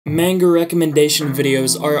Manga recommendation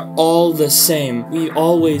videos are all the same. We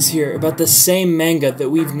always hear about the same manga that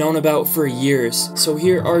we've known about for years. So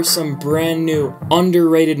here are some brand new,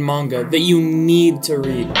 underrated manga that you need to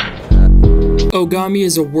read. Ogami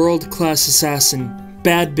is a world-class assassin.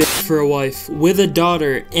 Bad bitch for a wife, with a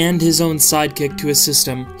daughter and his own sidekick to assist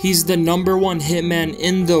him. He's the #1 hitman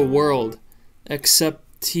in the world. Except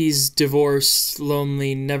he's divorced,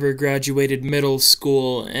 lonely, never graduated middle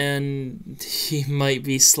school, and he might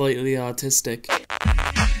be slightly autistic.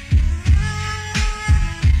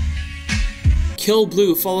 Kill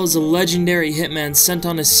Blue follows a legendary hitman sent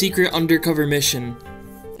on a secret undercover mission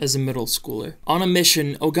as a middle schooler. On a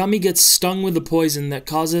mission, Ogami gets stung with a poison that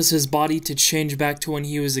causes his body to change back to when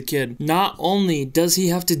he was a kid. Not only does he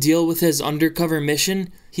have to deal with his undercover mission,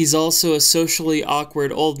 he's also a socially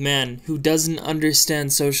awkward old man who doesn't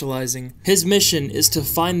understand socializing. His mission is to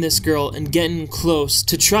find this girl and get in close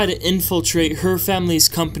to try to infiltrate her family's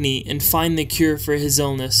company and find the cure for his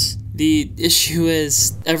illness. The issue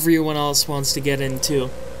is, everyone else wants to get in too.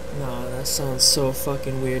 Nah, that sounds so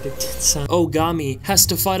fucking weird. It did sound. Ogami has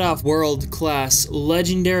to fight off world-class,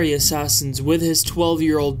 legendary assassins with his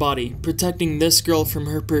 12-year-old body, protecting this girl from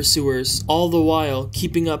her pursuers, all the while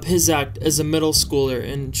keeping up his act as a middle schooler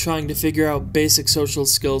and trying to figure out basic social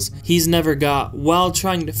skills he's never got, while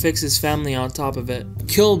trying to fix his family on top of it.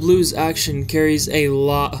 Kill Blue's action carries a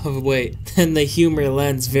lot of weight, and the humor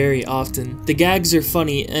lands very often. The gags are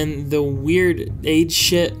funny, and the weird age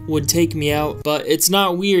shit would take me out, but it's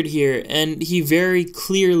not weird here, and he very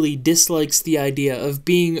clearly dislikes the idea of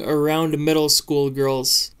being around middle school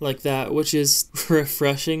girls like that, which is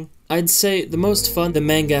refreshing. I'd say the most fun the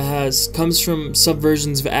manga has comes from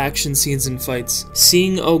subversions of action scenes and fights.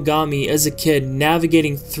 Seeing Ogami as a kid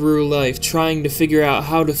navigating through life, trying to figure out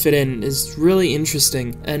how to fit in, is really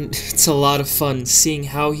interesting, and it's a lot of fun seeing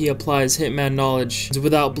how he applies hitman knowledge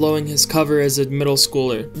without blowing his cover as a middle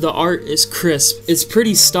schooler. The art is crisp, it's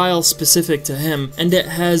pretty style specific to him, and it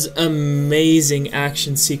has amazing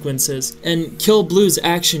action sequences. And Kill Blue's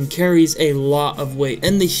action carries a lot of weight,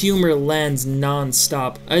 and the humor lands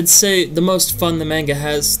non-stop. I'd say the most fun the manga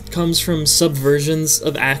has comes from subversions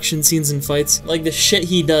of action scenes and fights. Like, the shit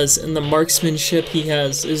he does and the marksmanship he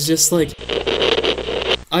has is just like...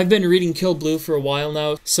 I've been reading Kill Blue for a while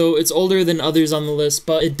now, so it's older than others on the list,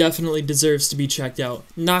 but it definitely deserves to be checked out.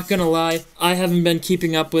 Not gonna lie, I haven't been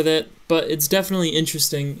keeping up with it, but it's definitely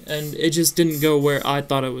interesting, and it just didn't go where I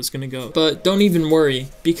thought it was gonna go. But don't even worry,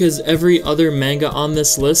 because every other manga on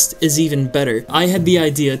this list is even better. I had the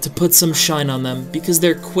idea to put some shine on them, because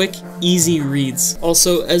they're quick, easy reads.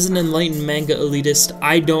 Also, as an enlightened manga elitist,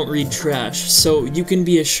 I don't read trash, so you can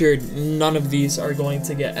be assured none of these are going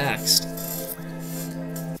to get axed.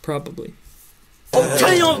 Probably.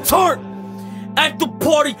 Okay, I'm tart! At the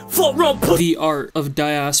party, full run pussy! The art of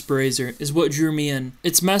Diasporaiser is what drew me in.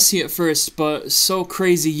 It's messy at first, but so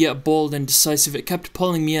crazy yet bold and decisive it kept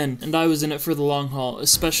pulling me in, and I was in it for the long haul,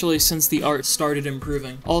 especially since the art started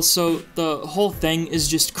improving. Also, the whole thing is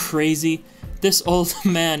just crazy. This old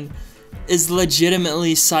man is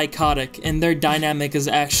legitimately psychotic, and their dynamic is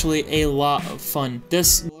actually a lot of fun.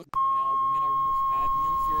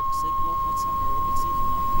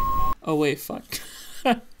 Oh wait, fuck.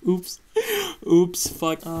 Oops,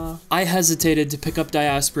 fuck. I hesitated to pick up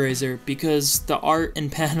Diasporaiser because the art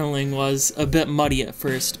and paneling was a bit muddy at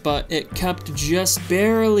first, but it kept just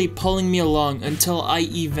barely pulling me along until I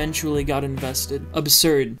eventually got invested.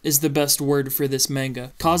 Absurd is the best word for this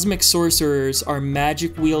manga. Cosmic sorcerers are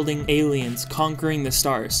magic-wielding aliens conquering the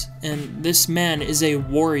stars, and this man is a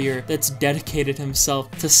warrior that's dedicated himself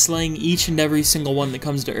to slaying each and every single one that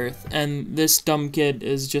comes to Earth, and this dumb kid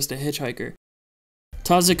is just a hitchhiker.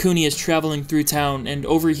 Tazakuni is traveling through town and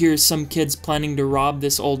overhears some kids planning to rob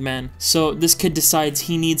this old man. So this kid decides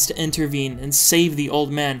he needs to intervene and save the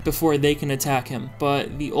old man before they can attack him.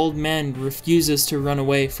 But the old man refuses to run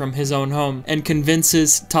away from his own home and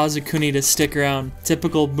convinces Tazakuni to stick around.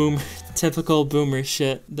 Typical boomer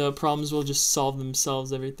shit. The problems will just solve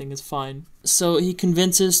themselves, everything is fine. So he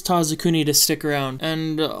convinces Tazakuni to stick around,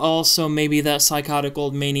 and also maybe that psychotic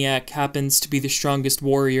old maniac happens to be the strongest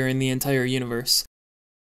warrior in the entire universe.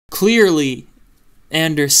 Clearly,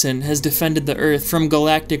 Anderson has defended the Earth from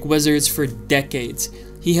galactic wizards for decades.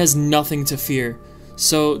 He has nothing to fear.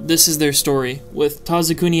 So this is their story. With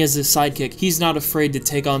Tazakuni as his sidekick, he's not afraid to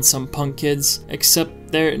take on some punk kids, except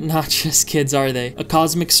They're not just kids, are they? A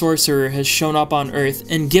cosmic sorcerer has shown up on Earth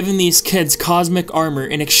and given these kids cosmic armor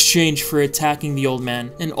in exchange for attacking the old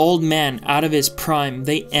man. An old man out of his prime,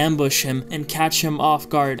 they ambush him and catch him off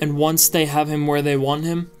guard, and once they have him where they want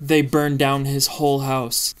him, they burn down his whole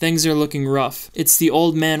house. Things are looking rough. It's the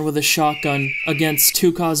old man with a shotgun against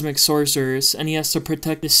 2 cosmic sorcerers, and he has to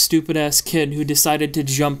protect this stupid ass kid who decided to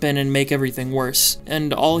jump in and make everything worse.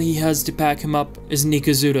 And all he has to back him up is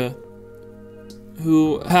Nikazuda,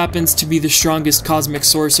 who happens to be the strongest cosmic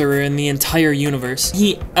sorcerer in the entire universe.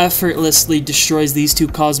 He effortlessly destroys these 2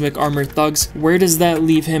 cosmic armored thugs. Where does that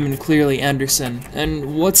leave him and Clearly Anderson?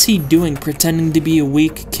 And what's he doing pretending to be a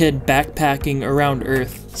weak kid backpacking around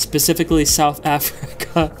Earth, specifically South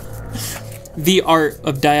Africa? The art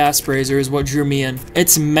of Diasporaiser is what drew me in.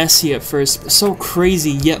 It's messy at first, but so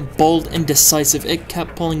crazy yet bold and decisive. It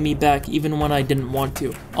kept pulling me back even when I didn't want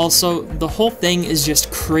to. Also, the whole thing is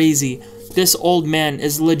just crazy. This old man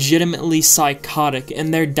is legitimately psychotic,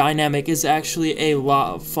 and their dynamic is actually a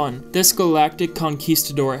lot of fun. This galactic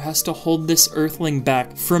conquistador has to hold this earthling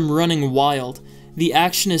back from running wild. The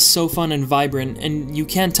action is so fun and vibrant, and you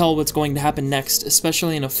can't tell what's going to happen next,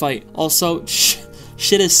 especially in a fight. Also,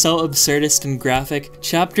 shit is so absurdist and graphic.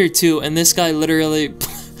 Chapter 2, and this guy literally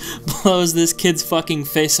blows this kid's fucking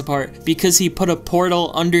face apart because he put a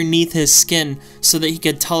portal underneath his skin so that he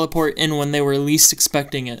could teleport in when they were least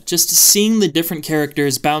expecting it. Just seeing the different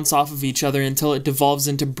characters bounce off of each other until it devolves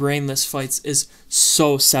into brainless fights is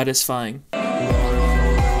so satisfying.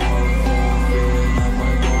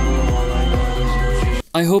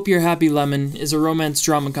 I Hope You're Happy, Lemon is a romance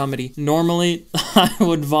drama comedy. Normally, I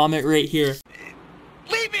would vomit right here.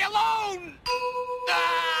 Leave me alone!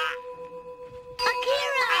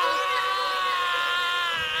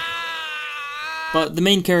 But the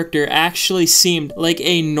main character actually seemed like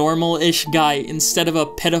a normal-ish guy instead of a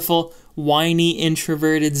pitiful, whiny,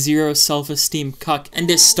 introverted, zero self-esteem cuck.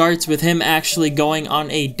 And it starts with him actually going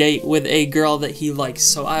on a date with a girl that he likes.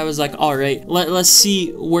 So I was like, alright, let's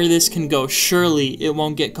see where this can go. Surely it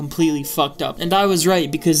won't get completely fucked up. And I was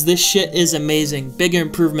right, because this shit is amazing. Big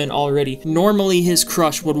improvement already. Normally his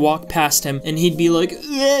crush would walk past him and he'd be like,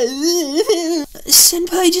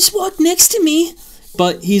 Senpai just walked next to me.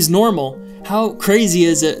 But he's normal. How crazy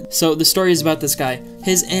is it? So the story is about this guy.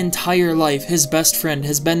 His entire life, his best friend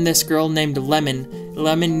has been this girl named Lemon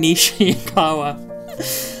Nishikawa.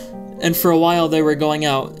 And for a while they were going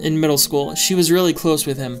out in middle school. She was really close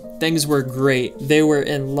with him. Things were great. They were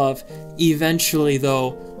in love. Eventually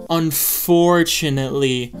though,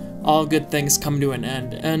 unfortunately, all good things come to an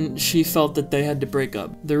end, and she felt that they had to break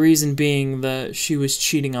up. The reason being that she was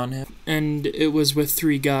cheating on him, and it was with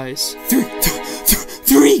 3 guys.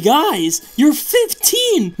 3 guys? You're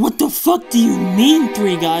 15! What the fuck do you mean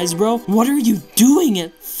 3 guys, bro? What are you doing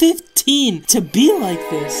at 15 to be like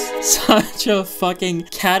this? Such a fucking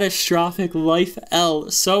catastrophic life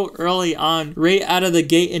L so early on, right out of the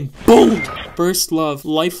gate, and boom! First love,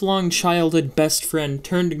 lifelong childhood best friend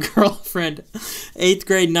turned girlfriend, 8th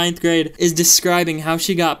grade, 9th grade, is describing how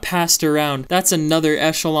she got passed around. That's another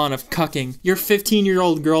echelon of cucking. Your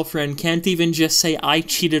 15-year-old girlfriend can't even just say, I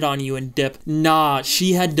cheated on you and dip. Nah,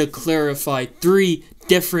 she had to clarify. 3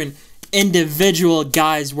 different individual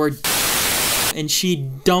guys were and she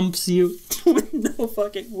dumps you with no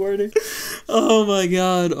fucking warning. Oh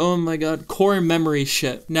my god, core memory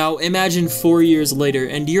shit. Now imagine 4 years later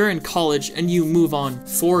and you're in college and you move on.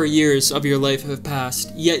 4 years of your life have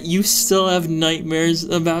passed, yet you still have nightmares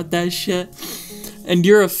about that shit. And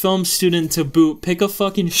you're a film student to boot. Pick a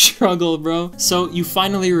fucking struggle, bro. So you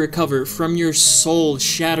finally recover from your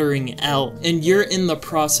soul-shattering L, and you're in the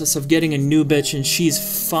process of getting a new bitch and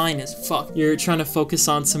she's fine as fuck. You're trying to focus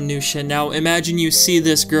on some new shit. Now imagine you see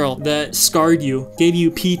this girl that scarred you, gave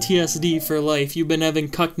you PTSD for life. You've been having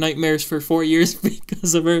cuck nightmares for 4 years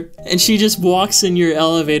because of her. And she just walks in your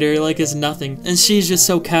elevator like it's nothing. And she's just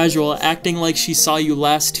so casual, acting like she saw you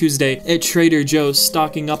last Tuesday at Trader Joe's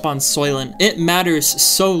stocking up on Soylent. It matters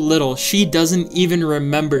so little, she doesn't even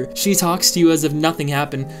remember. She talks to you as if nothing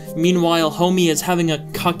happened. Meanwhile, homie is having a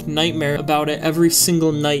cuck nightmare about it every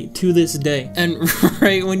single night to this day. And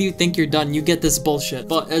right when you think you're done, you get this bullshit.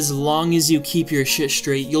 But as long as you keep your shit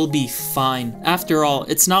straight, you'll be fine. After all,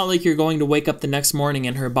 it's not like you're going to wake up the next morning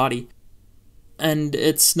in her body. and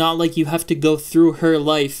it's not like you have to go through her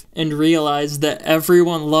life and realize that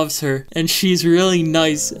everyone loves her, and she's really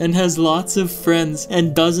nice and has lots of friends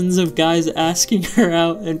and dozens of guys asking her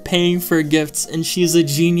out and paying for gifts, and she's a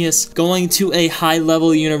genius going to a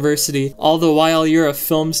high-level university, all the while you're a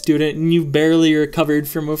film student and you barely recovered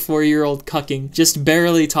from a 4-year-old cucking, just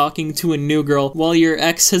barely talking to a new girl while your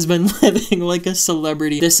ex has been living like a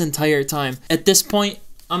celebrity this entire time. At this point,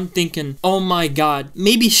 I'm thinking, oh my god,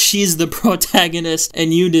 maybe she's the protagonist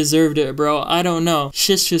and you deserved it, bro. I don't know.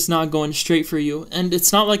 Shit's just not going straight for you. And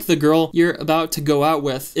it's not like the girl you're about to go out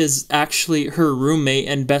with is actually her roommate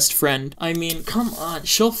and best friend. I mean, come on.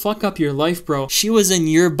 She'll fuck up your life, bro. She was in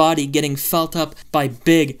your body getting felt up by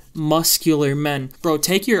big, muscular men. Bro,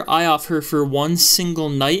 take your eye off her for one single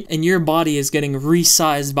night and your body is getting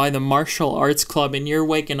resized by the martial arts club and you're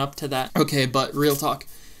waking up to that. Okay, but real talk.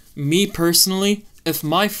 Me personally, if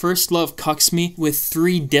my first love cucks me with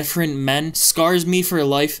 3 different men, scars me for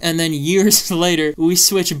life, and then years later we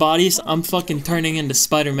switch bodies, I'm fucking turning into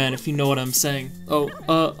Spider-Man, if you know what I'm saying.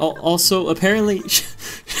 Also, apparently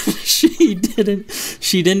she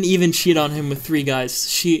didn't even cheat on him with 3 guys.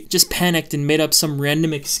 She just panicked and made up some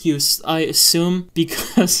random excuse, I assume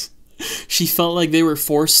because she felt like they were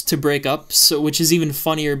forced to break up, so which is even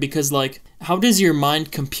funnier because, like, how does your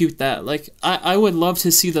mind compute that? Like, I would love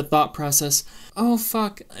to see the thought process. Oh,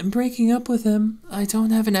 fuck, I'm breaking up with him. I don't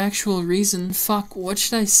have an actual reason. Fuck, what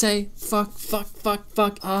should I say? Fuck.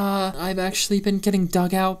 I've actually been getting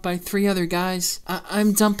dug out by 3 other guys.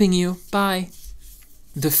 I'm dumping you. Bye.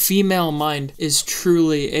 The female mind is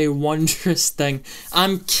truly a wondrous thing.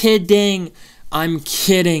 I'm kidding.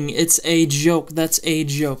 It's a joke. That's a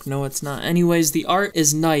joke. No, it's not. Anyways, the art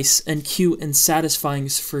is nice and cute and satisfying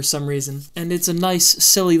for some reason. And it's a nice,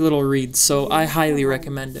 silly little read, so I highly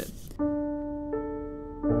recommend it.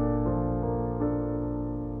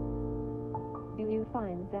 Do you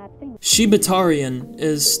find that thing? Shibatarian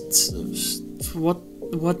is...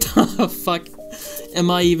 What the fuck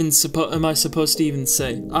am I supposed to even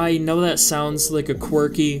say? I know that sounds like a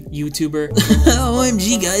quirky YouTuber.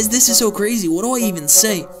 OMG guys, this is so crazy, what do I even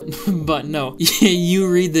say? But no,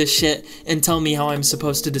 you read this shit and tell me how I'm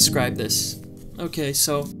supposed to describe this. Okay,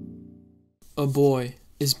 so... A boy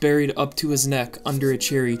is buried up to his neck under a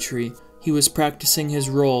cherry tree. He was practicing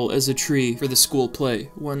his role as a tree for the school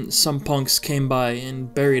play when some punks came by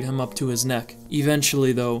and buried him up to his neck.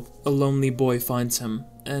 Eventually though, a lonely boy finds him,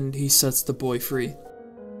 and he sets the boy free.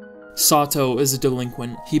 Sato is a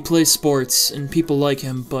delinquent. He plays sports, and people like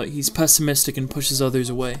him, but he's pessimistic and pushes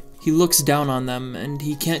others away. He looks down on them, and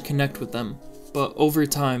he can't connect with them. But over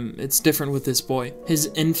time, it's different with this boy. His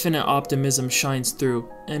infinite optimism shines through,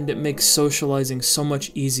 and it makes socializing so much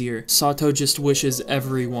easier. Sato just wishes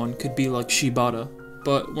everyone could be like Shibata.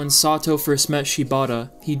 But when Sato first met Shibata,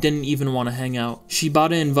 he didn't even want to hang out.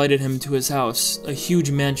 Shibata invited him to his house, a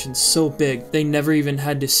huge mansion so big they never even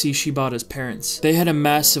had to see Shibata's parents. They had a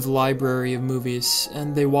massive library of movies,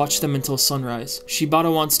 and they watched them until sunrise.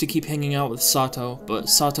 Shibata wants to keep hanging out with Sato, but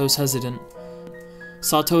Sato's hesitant.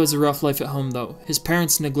 Sato has a rough life at home though. His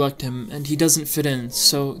parents neglect him, and he doesn't fit in,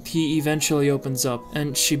 so he eventually opens up,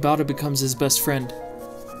 and Shibata becomes his best friend.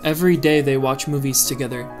 Every day they watch movies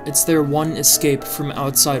together. It's their one escape from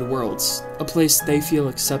outside worlds, a place they feel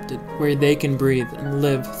accepted, where they can breathe and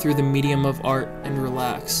live through the medium of art and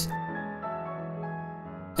relax.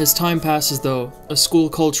 As time passes though, a school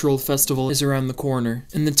cultural festival is around the corner,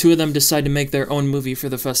 and the two of them decide to make their own movie for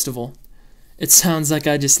the festival. It sounds like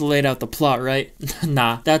I just laid out the plot, right?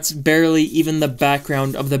 Nah, that's barely even the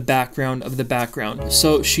background of the background of the background.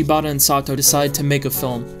 So Shibata and Sato decide to make a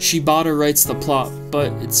film. Shibata writes the plot,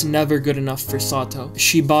 but it's never good enough for Sato.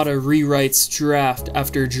 Shibata rewrites draft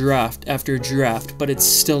after draft after draft, but it's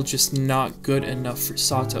still just not good enough for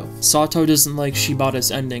Sato. Sato doesn't like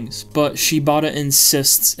Shibata's endings, but Shibata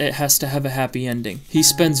insists it has to have a happy ending. He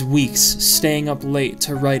spends weeks staying up late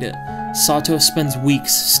to write it. Sato spends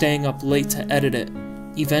weeks staying up late to edit it.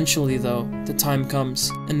 Eventually though, the time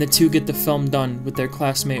comes, and the two get the film done with their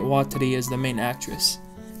classmate Watari as the main actress.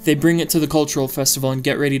 They bring it to the cultural festival and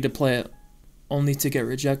get ready to play it, only to get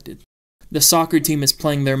rejected. The soccer team is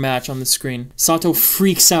playing their match on the screen. Sato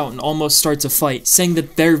freaks out and almost starts a fight, saying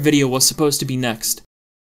that their video was supposed to be next.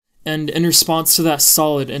 And in response to that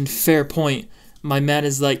solid and fair point, my man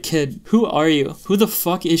is like, kid, who are you? Who the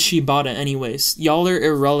fuck is Shibata anyways? Y'all are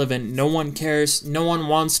irrelevant, no one cares, no one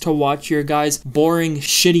wants to watch your guys' boring,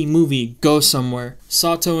 shitty movie. Go somewhere.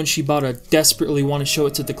 Sato and Shibata desperately want to show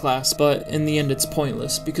it to the class, but in the end it's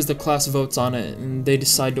pointless because the class votes on it and they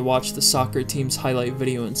decide to watch the soccer team's highlight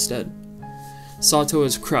video instead. Sato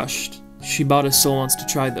is crushed. Shibata still wants to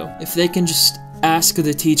try though. If they can just ask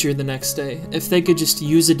the teacher the next day if they could just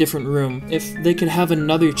use a different room, if they could have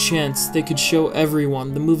another chance, they could show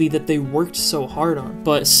everyone the movie that they worked so hard on.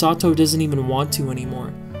 But Sato doesn't even want to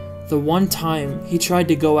anymore. The one time he tried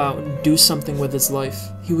to go out and do something with his life,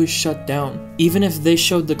 he was shut down. Even if they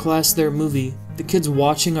showed the class their movie, the kids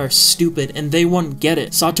watching are stupid and they won't get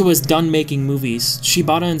it. Sato is done making movies.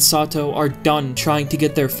 Shibata and Sato are done trying to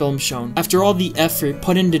get their film shown. After all the effort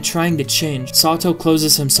put into trying to change, Sato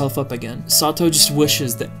closes himself up again. Sato just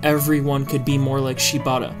wishes that everyone could be more like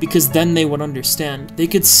Shibata, because then they would understand. They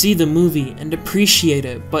could see the movie and appreciate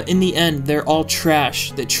it, but in the end, they're all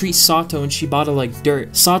trash that treat Sato and Shibata like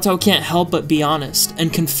dirt. Sato can't help but be honest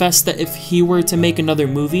and confess that if he were to make another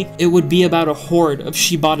movie, it would be about a horde of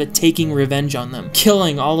Shibata taking revenge on them,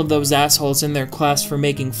 killing all of those assholes in their class for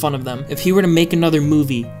making fun of them. If he were to make another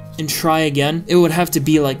movie and try again, it would have to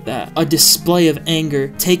be like that. A display of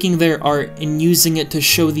anger, taking their art and using it to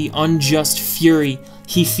show the unjust fury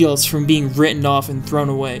he feels from being written off and thrown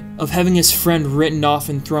away, of having his friend written off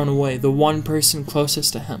and thrown away, the one person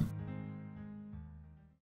closest to him.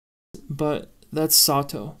 But that's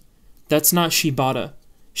Sato. That's not Shibata.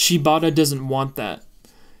 Shibata doesn't want that.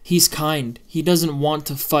 He's kind. He doesn't want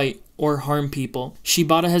to fight or harm people.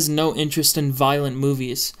 Shibata has no interest in violent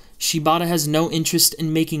movies. Shibata has no interest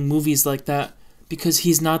in making movies like that because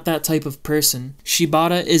he's not that type of person.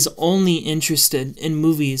 Shibata is only interested in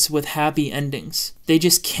movies with happy endings. They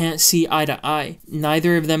just can't see eye to eye.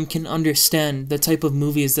 Neither of them can understand the type of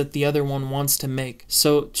movies that the other one wants to make.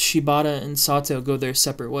 So Shibata and Sato go their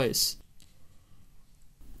separate ways.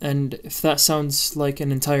 And if that sounds like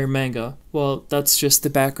an entire manga, well, that's just the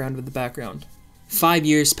background of the background. 5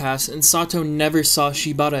 years pass, and Sato never saw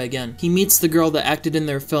Shibata again. He meets the girl that acted in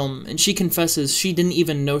their film, and she confesses she didn't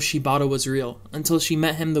even know Shibata was real, until she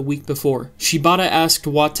met him the week before. Shibata asked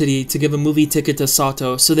Watari to give a movie ticket to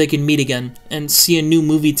Sato so they can meet again, and see a new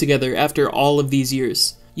movie together after all of these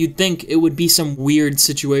years. You'd think it would be some weird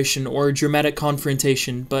situation or a dramatic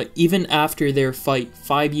confrontation, but even after their fight,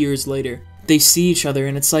 5 years later, they see each other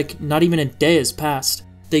and it's like not even a day has passed.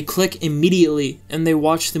 They click immediately and they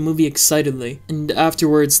watch the movie excitedly, and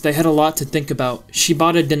afterwards they had a lot to think about.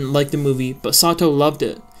 Shibata didn't like the movie, but Sato loved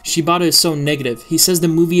it. Shibata is so negative. He says the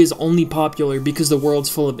movie is only popular because the world's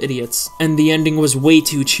full of idiots, and the ending was way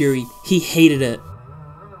too cheery. He hated it.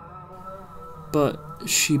 But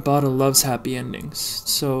Shibata loves happy endings,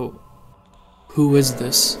 so who is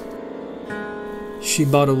this?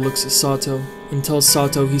 Shibata looks at Sato and tells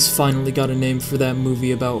Sato he's finally got a name for that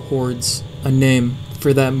movie about hordes. A name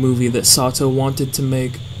for that movie that Sato wanted to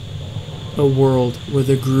make. A world with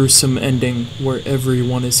a gruesome ending where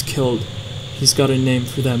everyone is killed. He's got a name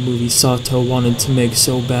for that movie Sato wanted to make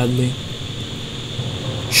so badly.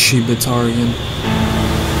 Shibatarian.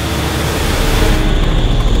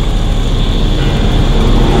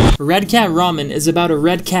 Red Cat Ramen is about a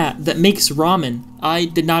red cat that makes ramen. I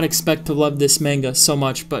did not expect to love this manga so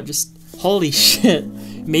much, but just holy shit.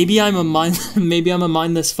 Maybe I'm a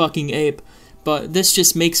mindless fucking ape, but this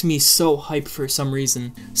just makes me so hyped for some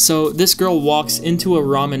reason. So this girl walks into a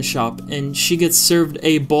ramen shop and she gets served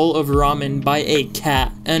a bowl of ramen by a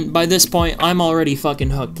cat. And by this point, I'm already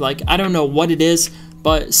fucking hooked. Like, I don't know what it is,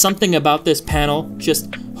 but something about this panel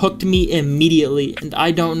just hooked me immediately, and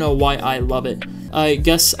I don't know why I love it. I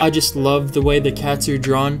guess I just love the way the cats are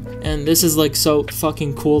drawn, and this is like so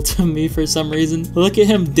fucking cool to me for some reason. Look at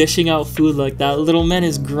him dishing out food like that. Little man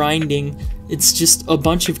is grinding. It's just a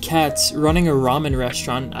bunch of cats running a ramen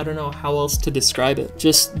restaurant. I don't know how else to describe it.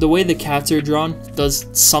 Just the way the cats are drawn does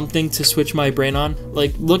something to switch my brain on.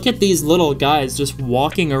 Like, look at these little guys just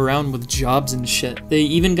walking around with jobs and shit. They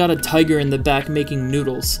even got a tiger in the back making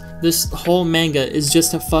noodles. This whole manga is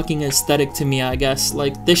just a fucking aesthetic to me, I guess.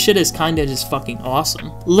 Like, this shit is kinda just fucking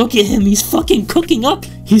awesome. Look at him, he's fucking cooking up.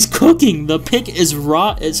 He's cooking. The pig is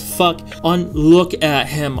raw as fuck. Look at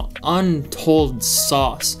him. Untold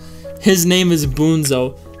sauce. His name is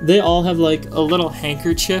Bunzo. They all have like a little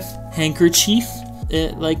handkerchief.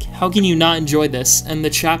 Like, how can you not enjoy this? And the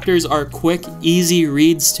chapters are quick, easy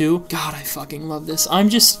reads too. God, I fucking love this. I'm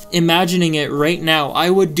just imagining it right now. I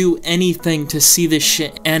would do anything to see this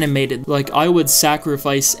shit animated. Like, I would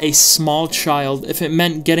sacrifice a small child if it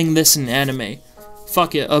meant getting this in anime.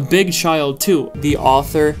 Fuck it, a big child too. The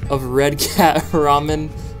author of Red Cat Ramen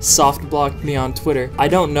soft blocked me on Twitter. I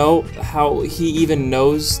don't know how he even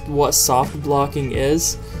knows what soft blocking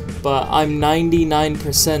is, but I'm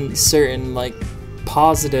 99% certain, like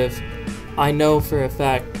positive, I know for a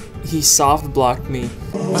fact he soft blocked me.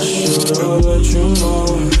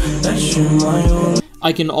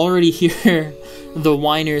 I can already hear the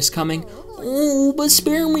whiners coming. oh, but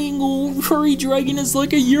spare me, Ruri Dragon is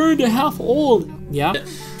like a year and a half old. Yeah?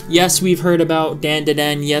 Yes, we've heard about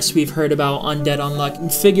Dandadan. Yes, we've heard about Undead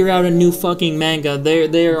Unluck. Figure out a new fucking manga.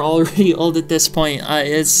 They're already old at this point.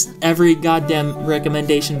 It's every goddamn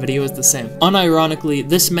recommendation video is the same. Unironically,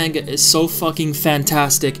 this manga is so fucking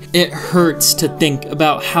fantastic. It hurts to think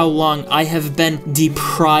about how long I have been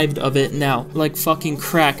deprived of it now. Like fucking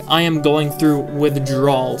crack. I am going through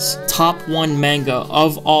withdrawals. Top 1 manga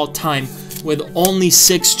of all time, with only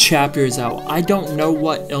 6 chapters out. I don't know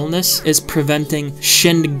what illness is preventing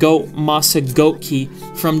Shingo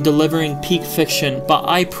Masagoki from delivering peak fiction, but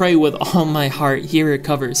I pray with all my heart he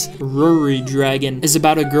recovers. Ruri Dragon is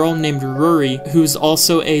about a girl named Ruri who's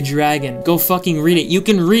also a dragon. Go fucking read it. You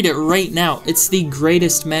can read it right now. It's the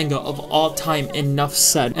greatest manga of all time, enough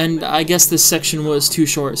said. And I guess this section was too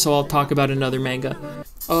short, so I'll talk about another manga.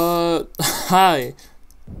 Hi.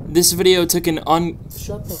 This video took an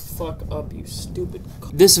Shut the fuck up, you stupid.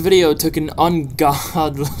 This video took an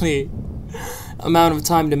ungodly amount of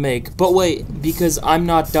time to make. But wait, because I'm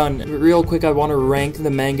not done. Real quick, I want to rank the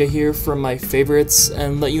manga here from my favorites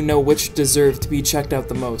and let you know which deserve to be checked out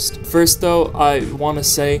the most. First though, I want to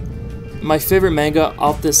say my favorite manga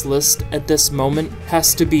off this list at this moment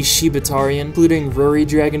has to be Shibatarian, including Ruri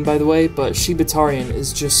Dragon by the way, but Shibatarian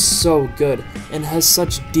is just so good and has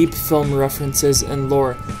such deep film references and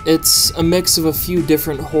lore. It's a mix of a few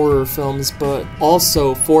different horror films, but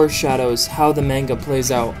also foreshadows how the manga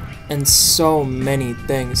plays out. And so many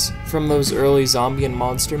things from those early zombie and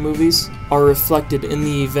monster movies are reflected in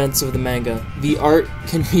the events of the manga. The art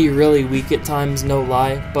can be really weak at times, no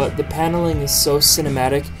lie, but the paneling is so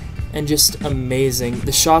cinematic and just amazing.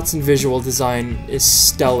 The shots and visual design is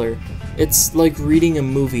stellar. It's like reading a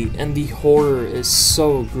movie, and the horror is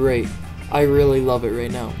so great. I really love it right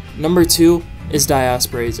now. Number 2 is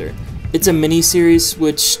Diasporaiser. It's a mini-series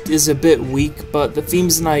which is a bit weak, but the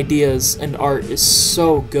themes and ideas and art is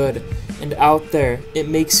so good and out there. It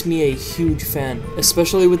makes me a huge fan,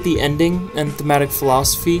 especially with the ending and thematic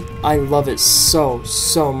philosophy. I love it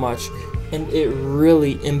so much, and it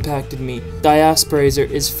really impacted me. Diasporaiser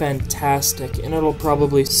is fantastic, and it'll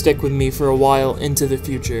probably stick with me for a while into the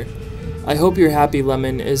future. I hope Your Happy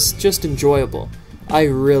Lemon is just enjoyable. I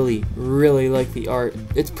really like the art.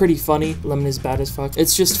 It's pretty funny. Lemon is bad as fuck.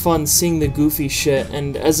 It's just fun seeing the goofy shit,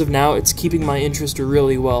 and as of now, it's keeping my interest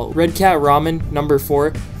really well. Red Cat Ramen, number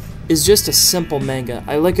 4, is just a simple manga.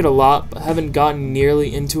 I like it a lot, but haven't gotten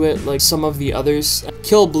nearly into it like some of the others.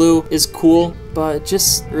 Kill Blue is cool, but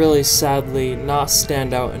just really sadly not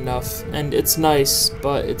stand out enough. And it's nice,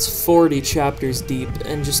 but it's 40 chapters deep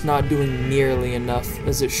and just not doing nearly enough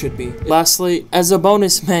as it should be. Lastly, as a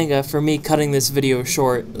bonus manga for me cutting this video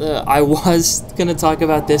short, I was gonna talk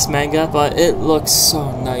about this manga, but it looks so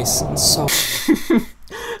nice and so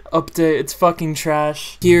update, it's fucking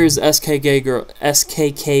trash. Here's SKK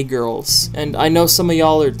Girls. And I know some of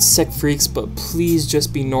y'all are sick freaks, but please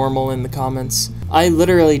just be normal in the comments. I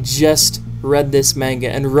literally just read this manga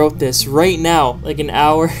and wrote this right now, like an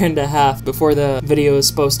hour and a half before the video is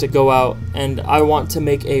supposed to go out, and I want to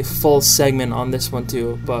make a full segment on this one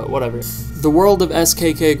too, but whatever. The world of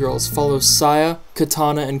SKK Girls follows Saya,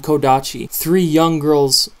 Katana, and Kodachi, 3 young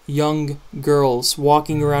girls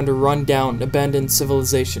walking around a run-down, abandoned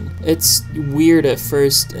civilization. It's weird at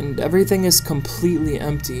first, and everything is completely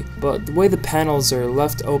empty, but the way the panels are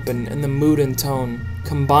left open and the mood and tone,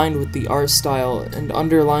 combined with the art style and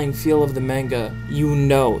underlying feel of the manga, you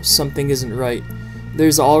know something isn't right.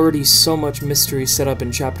 There's already so much mystery set up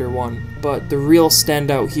in chapter 1, but the real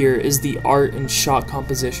standout here is the art and shot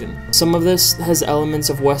composition. Some of this has elements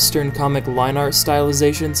of Western comic line art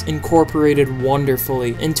stylizations incorporated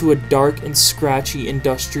wonderfully into a dark and scratchy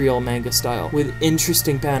industrial manga style, with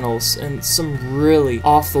interesting panels and some really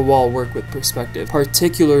off-the-wall work with perspective,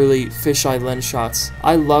 particularly fisheye lens shots.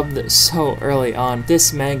 I love that so early on.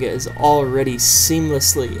 This manga is already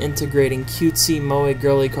seamlessly integrating cutesy moe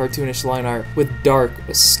girly cartoonish line art with dark,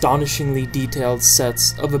 astonishingly detailed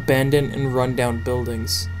sets of abandoned and rundown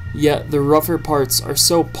buildings. Yet the rougher parts are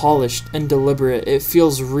so polished and deliberate it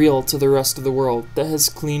feels real to the rest of the world that has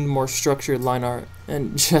cleaned, more structured line art.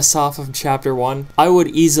 And just off of chapter 1, I would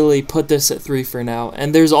easily put this at 3 for now,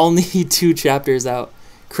 and there's only 2 chapters out.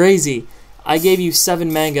 Crazy. I gave you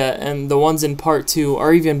 7 manga, and the ones in part 2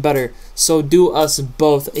 are even better, so do us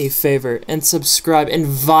both a favor and subscribe and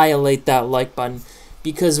violate that like button,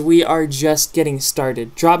 because we are just getting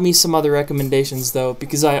started. Drop me some other recommendations though,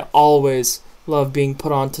 because I always love being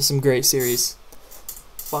put on to some great series.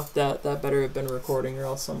 Fuck that better have been recording or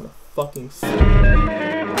else I'm gonna fucking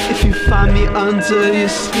If you find me under your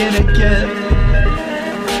skin again,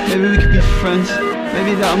 maybe we could be friends.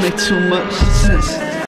 Maybe that'll make too much sense.